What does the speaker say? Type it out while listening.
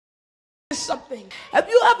Something. Have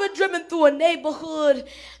you ever driven through a neighborhood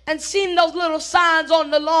and seen those little signs on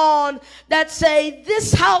the lawn that say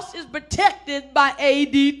this house is protected by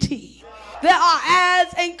ADT? There are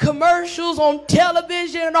ads and commercials on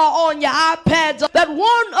television or on your iPads that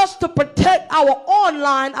warn us to protect our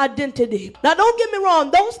online identity. Now, don't get me wrong,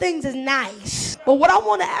 those things is nice. But what I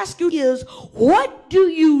want to ask you is, what do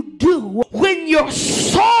you do when your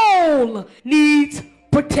soul needs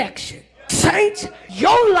protection? Saints,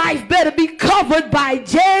 your life better be covered by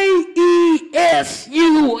Jesus.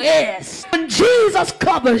 When Jesus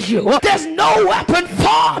covers you, there's no weapon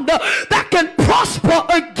formed that can prosper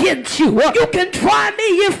against you. You can try me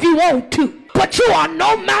if you want to, but you are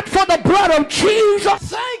no match for the blood of Jesus.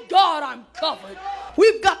 Thank God I'm covered.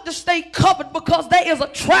 We've got to stay covered because there is a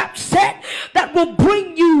trap set that will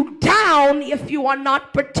bring you down if you are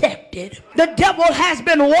not protected. The devil has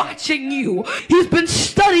been watching you. He's been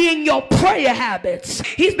studying your prayer habits.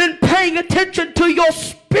 He's been paying attention to your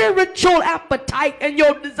spiritual appetite and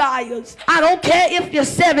your desires. I don't care if you're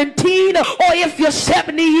 17 or if you're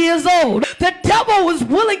 70 years old. The devil is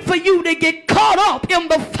willing for you to get caught up in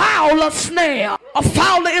the fowler snare. A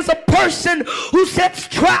fowler is a person who sets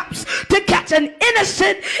traps to catch an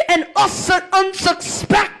innocent and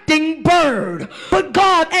unsuspecting bird. But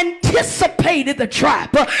God anticipated the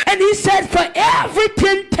trap, and he said, for every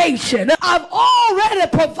temptation, I've already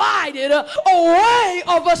provided a way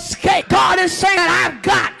of escape. God is saying, I've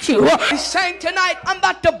got you. He's saying tonight, I'm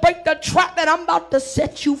about to break the trap and I'm about to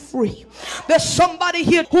set you free. There's somebody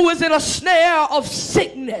here who is in a snare of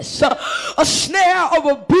sickness, a snare of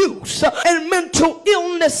abuse and mental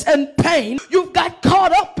illness and pain. You've got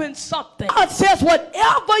caught up in something. God says,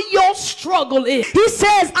 whatever your struggle is, he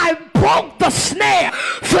says, I broke the snare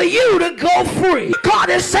for you to go free. God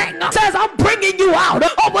is saying, I'm bringing you out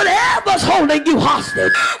of whatever's holding you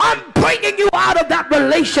hostage. I'm bringing you out of that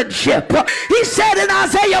relationship. He said in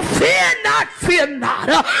Isaiah, fear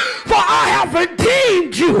not, for I have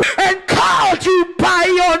redeemed you and called you by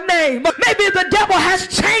your name. Maybe the devil has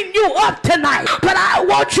chained you up tonight, but I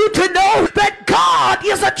want you to know that God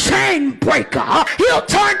is a chain breaker. He'll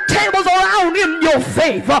turn tables around in your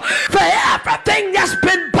favor for everything that's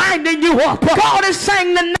been binding you up. God is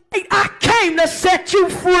saying tonight, I came to set you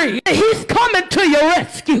free. He's coming to your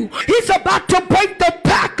rescue. He's about to break the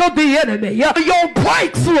back of the enemy. Your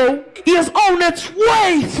breakthrough is on its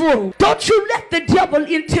way through. Don't you let the devil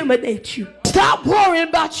intimidate you. Stop worrying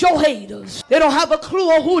about your haters. They don't have a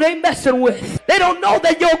clue of who they messing with. They don't know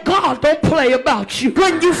that your God don't play about you.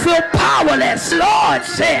 When you feel powerless, Lord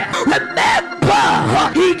said,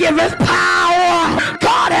 remember, he giveth power.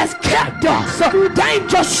 God has kept us through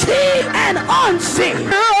danger seen and unseen.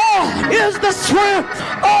 Lord is the strength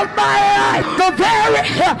of my life, the very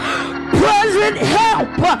present help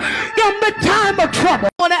in the time of trouble.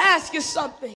 I want to ask you something.